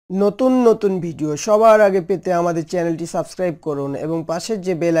নতুন নতুন ভিডিও সবার আগে পেতে আমাদের চ্যানেলটি সাবস্ক্রাইব করুন এবং পাশের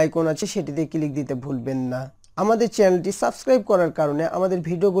যে বেল আইকন আছে সেটিতে ক্লিক দিতে ভুলবেন না। আমাদের চ্যানেলটি সাবস্ক্রাইব করার কারণে আমাদের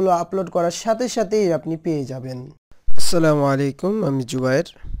ভিডিওগুলো আপলোড করার সাথে সাথেই আপনি পেয়ে যাবেন। আসসালামু আলাইকুম, আমি জুবায়ের।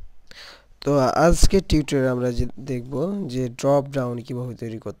 তো আজকে টিউটোরিয়ালে আমরা দেখব যে ড্রপ ডাউন কিভাবে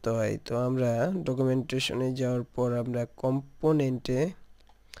তৈরি করতে হয়। তো আমরা ডকুমেন্টেশনে যাওয়ার পর আমরা কম্পোনেন্টে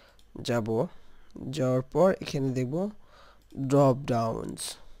যাওয়ার পর এখানে দেখব ড্রপ ডাউনস।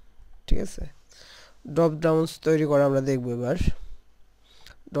 ঠিক আছে, ড্রপ ডাউনস তৈরি করা আমরা দেখব। এবার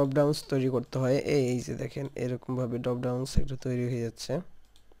ড্রপ ডাউনস তৈরি করতে হয় এই যে দেখেন এরকম ভাবে ড্রপ ডাউনস একটা তৈরি হয়ে যাচ্ছে।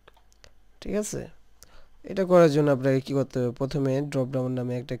 ঠিক আছে, এটা করার জন্য আপনাকে কি করতে হবে, প্রথমে ড্রপ ডাউন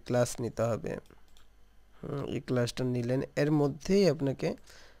নামে একটা ক্লাস নিতে হবে। এই ক্লাসটা নিলেন, এর মধ্যেই আপনাকে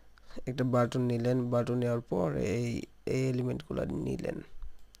একটা বাটন নিলেন, বাটন নেওয়ার পর এই এলিমেন্টগুলো নিলেন।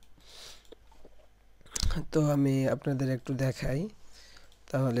 তো আমি আপনাদের একটু দেখাই,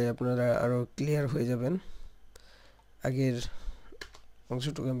 তাহলে আপনারা আরো ক্লিয়ার হয়ে যাবেন। আগের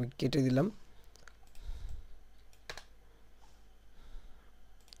অংশটুকু আমি কেটে দিলাম,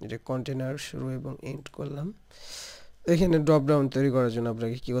 এটা কন্টেনার শুরু এবং এন্ড করলাম। এখানে ড্রপ ডাউন তৈরি করার জন্য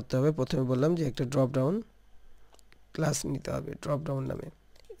আপনাকে কি করতে হবে, প্রথমে বললাম যে একটা ড্রপ ডাউন ক্লাস নিতে হবে ড্রপ ডাউন নামে।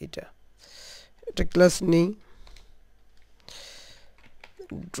 এটা ক্লাস নেই,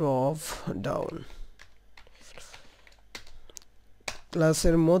 ড্রপ ডাউন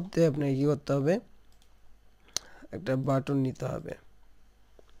ক্লাসের মধ্যে আপনাকে কি করতে হবে, একটা বাটন নিতে হবে।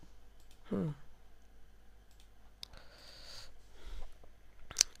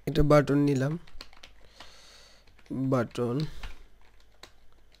 এটা বাটন নিলাম,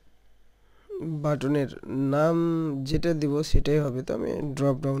 বাটনের নাম যেটা দিব সেটাই হবে। তো আমি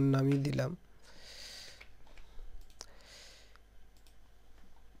ড্রপ ডাউন নামই দিলাম।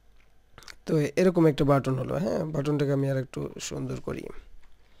 তো এরকম একটা বাটন হলো। হ্যাঁ, বাটনটাকে আমি আর একটু সুন্দর করি,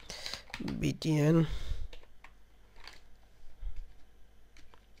 বিটিএন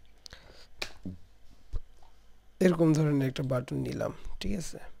এরকম ধরনের একটা বাটন নিলাম। ঠিক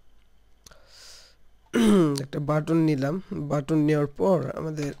আছে, একটা বাটন নিলাম। বাটন নেওয়ার পর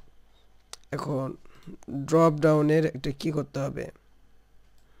আমাদের এখন ড্রপ ডাউনের একটা কি করতে হবে,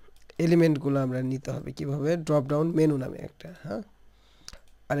 এলিমেন্টগুলো আমরা নিতে হবে। কিভাবে, ড্রপ ডাউন মেনু নামে একটা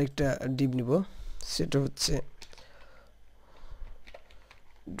আরেকটা ডিপ নিব, সেটা হচ্ছে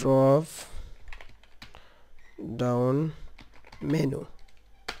ড্রপ ডাউন মেনু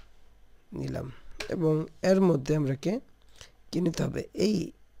নিলাম এবং এর মধ্যে আমরা কি নিতে হবে, এই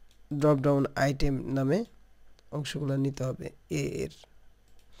ড্রপ ডাউন আইটেম নামে অংশগুলো নিতে হবে এর।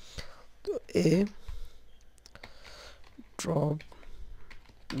 তো ড্রপ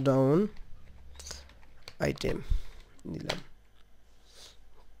ডাউন আইটেম নিলাম,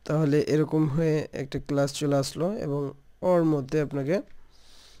 তাহলে এরকম হয়ে একটা ক্লাস চলে আসলো এবং ওর মধ্যে আপনাকে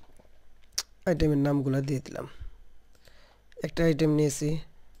আইটেমের নামগুলো দিয়ে দিলাম। একটা আইটেম নিয়েছি,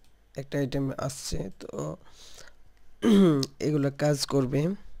 একটা আইটেম আসছে, তো এগুলো কাজ করবে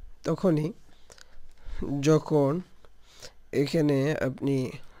তখনই যখন এখানে আপনি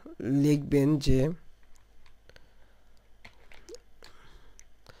লিখবেন যে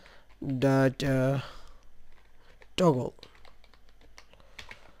ডাটা টগল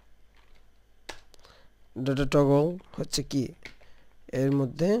হচ্ছে কি, এর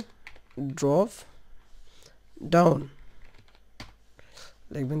মধ্যে ড্রপ ডাউন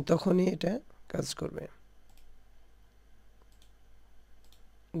লিখবেন, তখনই এটা কাজ করবে।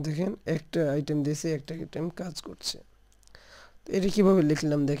 দেখেন একটা আইটেম দিয়েছে, একটা আইটেম কাজ করছে। তো এটা কিভাবে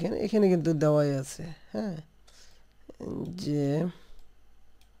লিখলাম দেখেন, এখানে কিন্তু দেওয়াই আছে। হ্যাঁ, যে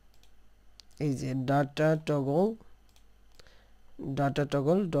এই যে ডাটা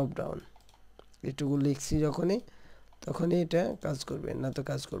টগল ড্রপ ডাউন, এটুকু লিখছি তখনই এটা কাজ করবে, না তো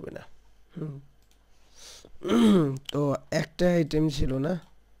কাজ করবে না। তো একটা আইটেম ছিল না,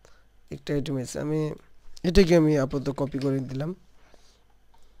 একটা আইটেম আছে। এটাকে আমি আপাতত কপি করে দিলাম।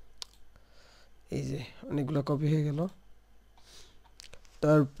 এই যে অনেকগুলো কপি হয়ে গেল।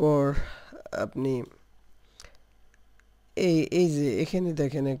 তারপর আপনি এই যে এখানে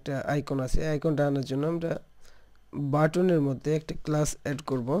দেখেন একটা আইকন আছে, আইকনটা আনার জন্য আমরা বাটনের মধ্যে একটা ক্লাস অ্যাড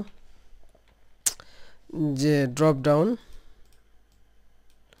করব, যে ড্রপ ডাউন,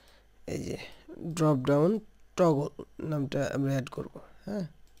 এই যে ড্রপ ডাউন টগল নামটা আমরা অ্যাড করব। হ্যাঁ,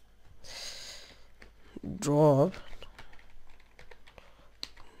 ড্রপ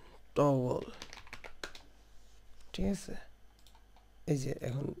টগল। ঠিক আছে, এই যে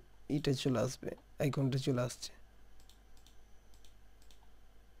এখন এটা চলে আসবে, আইকনটা চলে আসছে।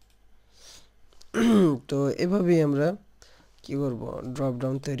 তো এভাবেই আমরা কি করব, ড্রপ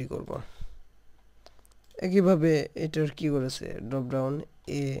ডাউন তৈরি করব। একইভাবে এটার কি করেছে, ড্রপ ডাউন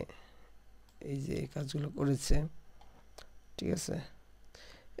এ এই যে এই কাজগুলো করেছে, ঠিক আছে।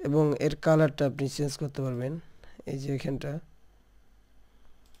 এবং এর কালারটা আপনি চেঞ্জ করতে পারবেন। এই যে এখানটা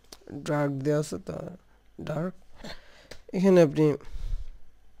ডার্ক দেওয়া আছে, তো ডার্ক, এখানে আপনি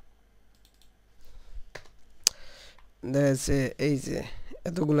দেখা যাচ্ছে এই যে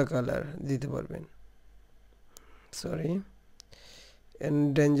এতগুলা কালার দিতে পারবেন। সরি,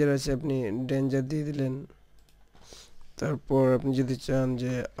 ডেঞ্জার আছে, আপনি ডেঞ্জার দিয়ে দিলেন। তারপর আপনি যদি চান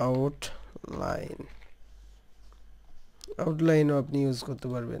যে আউটলাইনও আপনি ইউজ করতে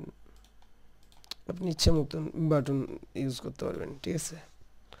পারবেন, আপনি ইচ্ছা মতন বাটন ইউজ করতে পারবেন, ঠিক আছে।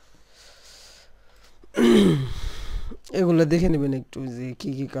 এগুলো দেখে নেবেন একটু যে কি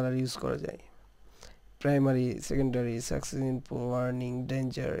কি কালার ইউজ করা যায়। Primary, secondary, success info, warning,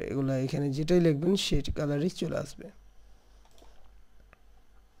 danger, এগুলো এখানে যেটাই লিখবেন সেই কালারই চলে আসবে।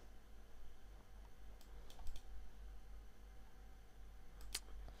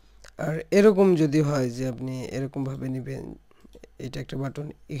 আর এরকম যদি হয় যে আপনি এরকম ভাবে নেবেন, এটা একটা বাটন,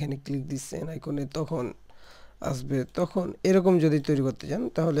 এখানে ক্লিক দিচ্ছেন আইকনে, তখন আসবে। তখন এরকম যদি তৈরি করতে চান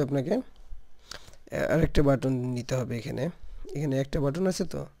তাহলে আপনাকে আরেকটা বাটন নিতে হবে। এখানে এখানে একটা বাটন আছে,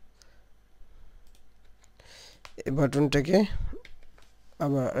 তো এই বাটনটাকে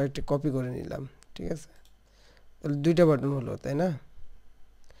আবার আরেকটা কপি করে নিলাম, ঠিক আছে। তাহলে দুইটা বাটন হলো, তাই না?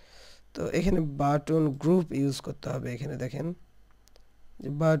 তো এখানে বাটন গ্রুপ ইউজ করতে হবে। এখানে দেখেন যে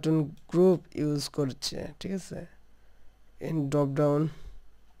বাটন গ্রুপ ইউজ করছে, ঠিক আছে। ইন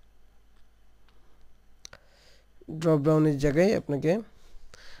ড্রপডাউনের জায়গায় আপনাকে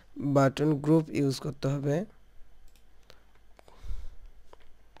বাটন গ্রুপ ইউজ করতে হবে।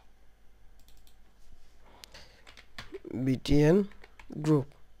 BTN group,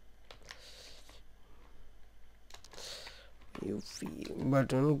 UP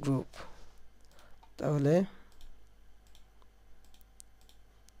button group. তাহলে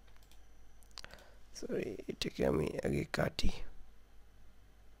সরি, এটাকে আমি আগে কাটি।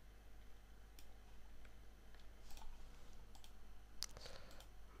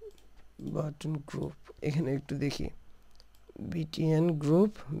 বাটন গ্রুপ এখানে একটু দেখি, বিটিএন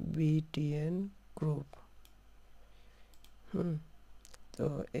গ্রুপ, বিটিএন গ্রুপ। তো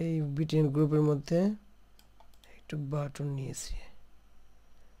এই বিটিএন গ্রুপের মধ্যে একটু বাটন নিয়েছি,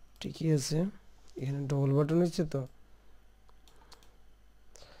 ঠিকই আছে। এখানে ডবল বাটন হচ্ছে, তো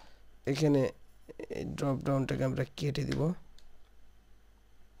এখানে এই ড্রপ ডাউনটাকে আমরা কেটে দিব,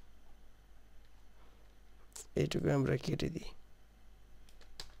 এইটুকু আমরা কেটে দিই।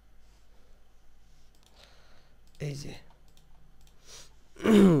 এই যে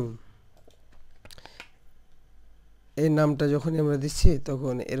এই নামটা যখনই আমরা দিচ্ছি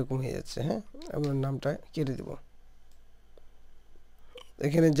তখন এরকম হয়ে যাচ্ছে। হ্যাঁ, আমরা নামটা কেটে দেব।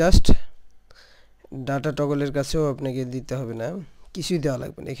 এখানে জাস্ট ডাটা টগলের কাছেও আপনাকে দিতে হবে না, কিছুই দেওয়া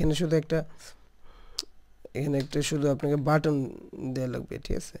লাগবে না। এখানে শুধু আপনাকে বাটন দেওয়া লাগবে,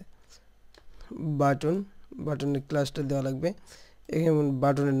 ঠিক আছে। বাটনের ক্লাসটা দেওয়া লাগবে, এখানে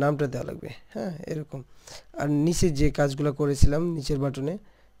বাটনের নামটা দেওয়া লাগবে। হ্যাঁ, এরকম। আর নিচে যে কাজগুলো করেছিলাম নিচের বাটনে,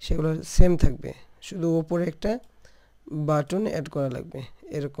 সেগুলো সেম থাকবে, শুধু ওপরে একটা বাটন অ্যাড করা লাগবে,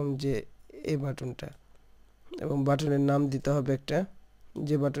 এরকম যে এই বাটনটা। এবং বাটনের নাম দিতে হবে একটা,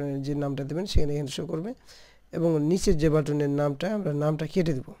 যে বাটনের যে নামটা দেবেন সেখানে এখানে শো করবে। এবং নিচের যে বাটনের নামটা, আমরা নামটা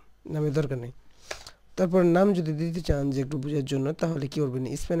কেটে দেব, নামের দরকার নেই। তারপর নাম যদি দিতে চান যে একটু বোঝার জন্য, তাহলে কি করবেন,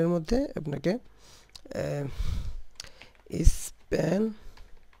 স্প্যানের মধ্যে আপনাকে স্প্যান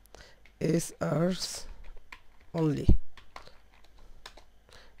এসআরস অনলি,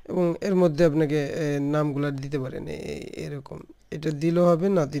 এবং এর মধ্যে আপনাকে নামগুলো দিতে পারেন এরকম। এটা দিলেও হবে,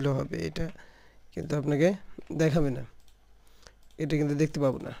 না দিলেও হবে, এটা কিন্তু আপনাকে দেখাবে না, এটা কিন্তু দেখতে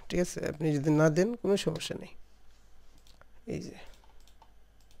পাবো না, ঠিক আছে। আপনি যদি না দেন কোনো সমস্যা নেই। এই যে,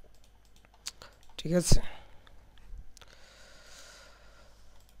 ঠিক আছে।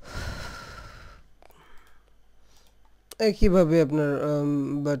 একইভাবে আপনার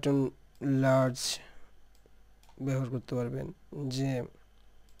বাটন লার্জ ব্যবহার করতে পারবেন, যে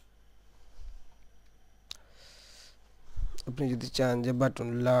আপনি যদি চান যে বাটন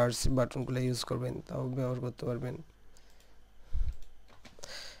লার্জ বাটনগুলো ইউজ করবেন, তাও ব্যবহার করতে পারবেন।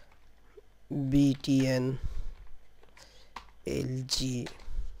 বিটিএন এলজি,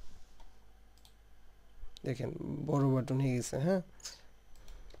 দেখেন বড় বাটন হয়ে গেছে। হ্যাঁ,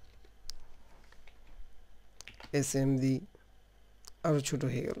 এসএমডি আরও ছোট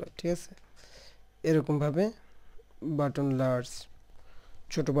হয়ে গেল, ঠিক আছে। এরকমভাবে বাটন লার্জ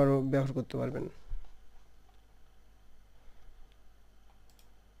ছোট বড় ব্যবহার করতে পারবেন।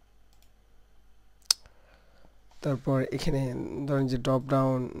 তারপর এখানে ধরেন যে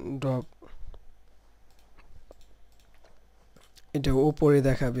ড্রপ এটা উপরে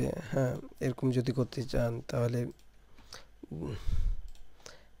দেখাবে। হ্যাঁ, এরকম যদি করতে চান তাহলে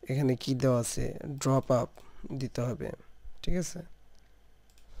এখানে কি দেওয়া আছে, ড্রপ আপ দিতে হবে। ঠিক আছে,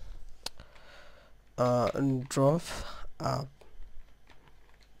 ড্রপ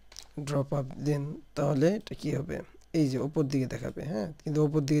আপ দেন, তাহলে এটা কি হবে, এই যে উপর দিকে দেখাবে। হ্যাঁ, কিন্তু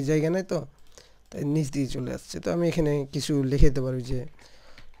উপর দিকে জায়গা নাই তো, তাই নিচ দিকে চলে আসছে। তো আমি এখানে কিছু লিখে দিতে পারি যে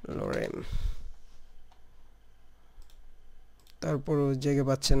লরেম, তারপরও জায়গা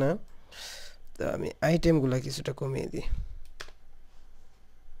পাচ্ছে না, তো আমি আইটেমগুলো কিছুটা কমিয়ে দিই।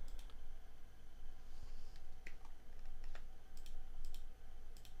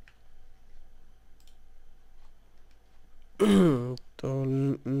 তো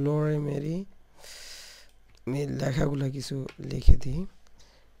লরেমেরই আমি লেখাগুলো কিছু লিখে দিই,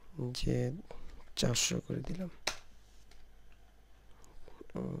 যে 400 করে দিলাম।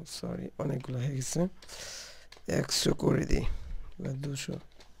 সরি, অনেকগুলো হয়ে গেছে, 100 করে দিই বা 200।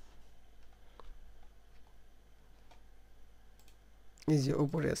 এই যে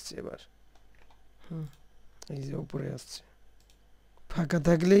উপরে আসছে এবার। এই যে উপরে আসছে, ফাঁকা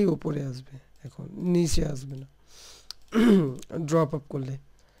থাকলেই উপরে আসবে, এখন নিচে আসবে না ড্রপ আপ করলে।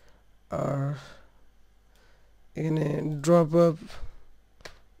 আর এখানে ড্রপ আপ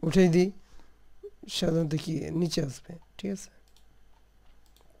উঠেই দিই, সাধারণত কি নিচে আসবে। ঠিক আছে,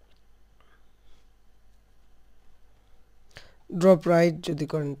 ড্রপ রাইট যদি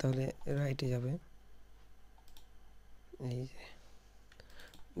করেন তাহলে রাইটে যাবে। এই যে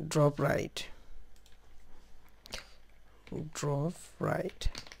ড্রপ রাইট, ড্রপ রাইট,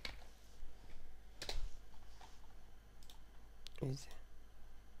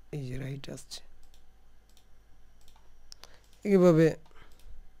 এই যে রাইট আসছে। এইভাবে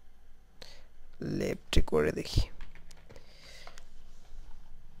লেফটে করে দেখি,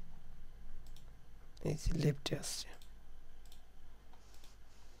 এই যে লেফটে আসছে।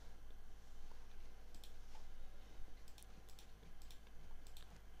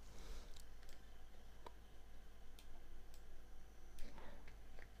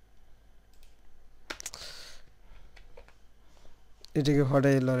 এটাকে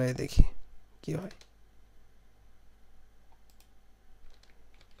হটাই লড়াই দেখি কি হয়।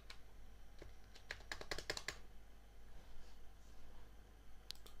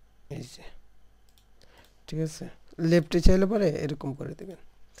 এই যে ঠিক আছে, লেফটে চাইলে পরে এরকম করে দিবেন,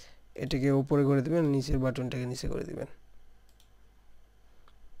 এটাকে উপরে করে দিবেন, নিচের বাটনটাকে নিচে করে দিবেন।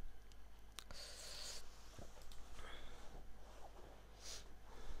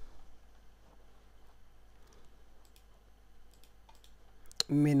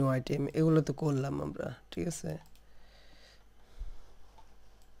 মেনু আইটেম এগুলো তো করলাম আমরা। ঠিক আছে,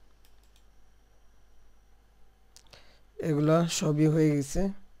 এগুলা সবই হয়ে গেছে।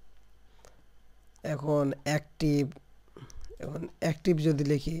 এখন অ্যাক্টিভ, এখন অ্যাক্টিভ যদি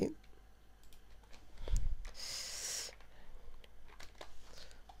লিখি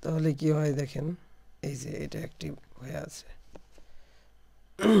তাহলে কি হয় দেখেন, এই যে এটা অ্যাক্টিভ হয়ে আছে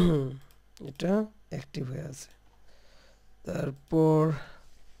এটা অ্যাক্টিভ হয়ে আছে। তারপর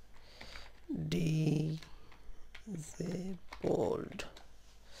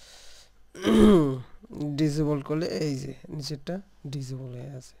ডিসেবল করলে এই যে নিচেরটা ডিসেবল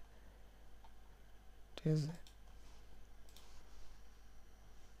হয়ে আছে। ঠিক আছে,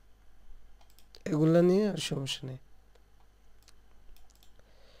 এগুলা নিয়ে আর সমস্যা নেই।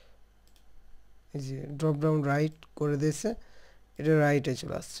 এই যে ড্রপ ডাউন রাইট করে দিয়েছে, এটা রাইটে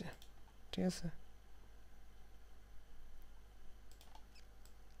চলে আসছে। ঠিক আছে,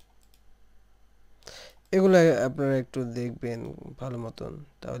 এগুলো আপনারা একটু দেখবেন ভালো মতন,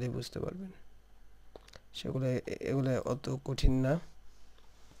 তাহলে বুঝতে পারবেন। সেগুলো এগুলো অত কঠিন না।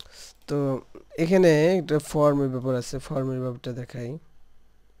 তো এখানে একটা ফর্মের ব্যাপার আছে, ফর্মের ব্যাপারটা দেখাই।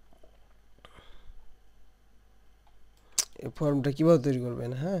 এই ফর্মটা কীভাবে তৈরি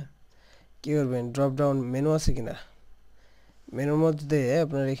করবেন, হ্যাঁ কী করবেন, ড্রপ ডাউন মেনু আছে কিনা, মেনুর মধ্যে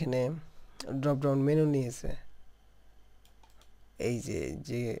আপনার এখানে ড্রপ ডাউন মেনু নিয়েছে। এই যে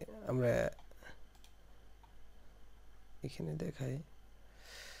যে আমরা এখানে দেখাই,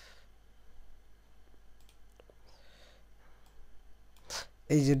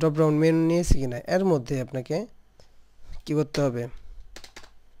 এই যে ড্রপ ডাউন মেনু নিয়েছে কিনা, এর মধ্যে আপনাকে কি করতে হবে,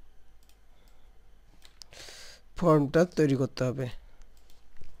 ফর্মটা তৈরি করতে হবে।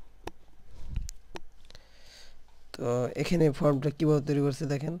 তো এখানে ফর্মটা কীভাবে তৈরি করছে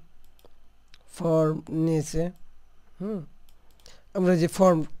দেখেন, ফর্ম নিয়েছে। আমরা যে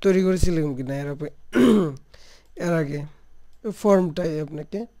ফর্ম তৈরি করেছিলাম কিনা এর আগে ফর্মটাই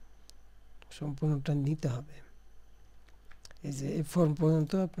আপনাকে সম্পূর্ণটা নিতে হবে। এই যে এই ফর্ম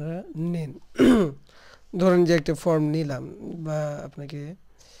পর্যন্ত আপনারা নেন ধরেন যে একটা ফর্ম নিলাম, বা আপনাকে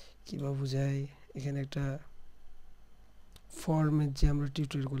কীভাবে বোঝাই, এখানে একটা ফর্মের যে আমরা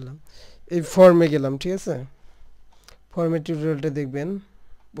টিউটোরিয়াল করলাম, এই ফর্মে গেলাম, ঠিক আছে? ফর্মের টিউটোরিয়ালটা দেখবেন,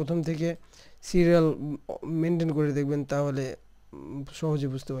 প্রথম থেকে সিরিয়াল মেনটেন করে দেখবেন, তাহলে সহজে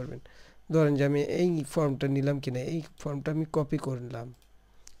বুঝতে পারবেন। ধরেন যে আমি এই ফর্মটা নিলাম কিনা, এই ফর্মটা আমি কপি করলাম,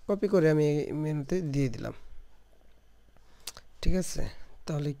 কপি করে আমি এই মেনুতে দিয়ে দিলাম, ঠিক আছে?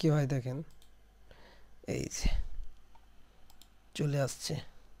 তাহলে কি হয় দেখেন, এই যে চলে আসছে।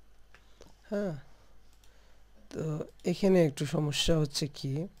 হ্যাঁ, তো এখানে একটু সমস্যা হচ্ছে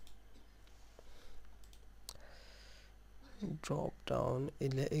কি, ড্রপ ডাউন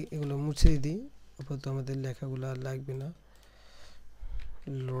এগুলো মুছে দিই, আপাতত আমাদের লেখাগুলো আর লাগবে না।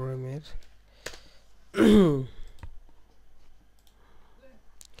 লোরেমের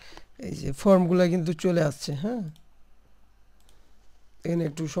এই যে ফর্মগুলো কিন্তু চলে আসছে। হ্যাঁ, এখানে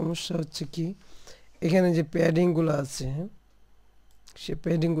একটু সমস্যা হচ্ছে কি, এখানে যে প্যাডিংগুলো আছে, সে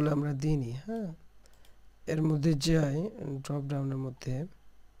প্যাডিংগুলো আমরা দিইনি। হ্যাঁ, এর মধ্যে যাই, ড্রপ ডাউনের মধ্যে,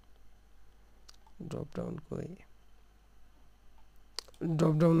 ড্রপ ডাউন কই,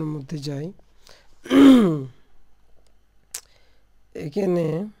 ড্রপ ডাউনের মধ্যে যাই, এখানে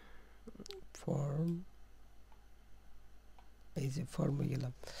ফর্ম, এই যে ফর্মে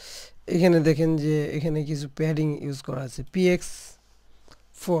গেলাম, এখানে দেখেন যে এখানে কিছু প্যাডিং ইউজ করা আছে,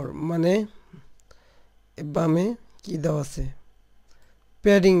 px4, মানে বামে কি দেওয়া আছে,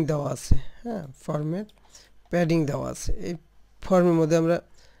 প্যাডিং দেওয়া আছে। হ্যাঁ, ফর্মের প্যাডিং দেওয়া আছে। এই ফর্মের মধ্যে আমরা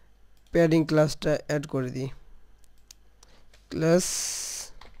প্যাডিং ক্লাসটা অ্যাড করে দিই, ক্লাস,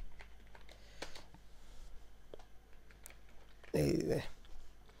 এই যে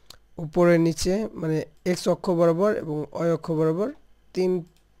উপরে নিচে, মানে এক্স অক্ষ বরাবর এবং ওয়াই অক্ষ বরাবর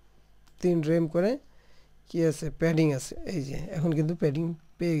তিন রেম করে কি আছে, প্যাডিং আছে। এই যে এখন কিন্তু প্যাডিং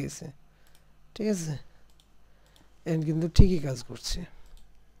পেয়ে গেছে, ঠিক আছে? এখন কিন্তু ঠিকই কাজ করছে,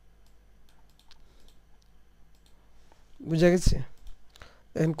 বুঝা গেছে?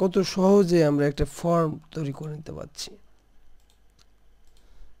 এখন কত সহজে আমরা একটা ফর্ম তৈরি করে নিতে পারছি।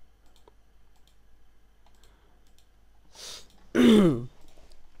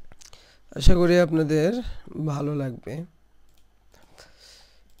 আশা করি আপনাদের ভালো লাগবে।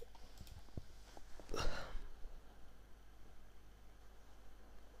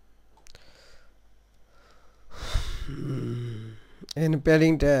 এখানে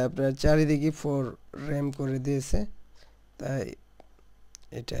প্যাডিংটা আপনার চারিদিকে 4 র্যাম করে দিয়েছে, তাই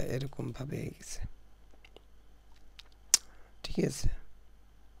এটা এরকম ভাবে গেছে, ঠিক আছে?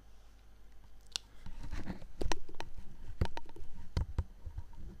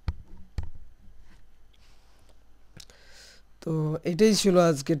 তো এটাই ছিল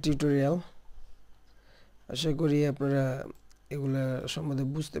আজকের টিউটোরিয়াল। আশা করি আপনারা এগুলা সম্বন্ধে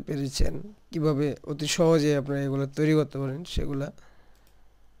বুঝতে পেরেছেন, কিভাবে অতি সহজে আপনারা এগুলো তৈরি করতে পারেন সেগুলা।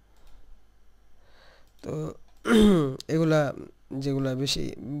 তো এগুলা যেগুলা বেশি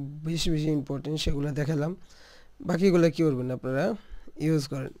বেশি বেশি ইম্পর্টেন্ট সেগুলো দেখালাম, বাকিগুলো কী করবেন আপনারা ইউজ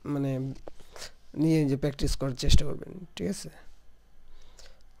করেন, মানে নিয়ে যে প্র্যাকটিস করার চেষ্টা করবেন, ঠিক আছে?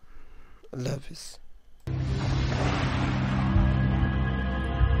 আল্লাহ হাফিজ।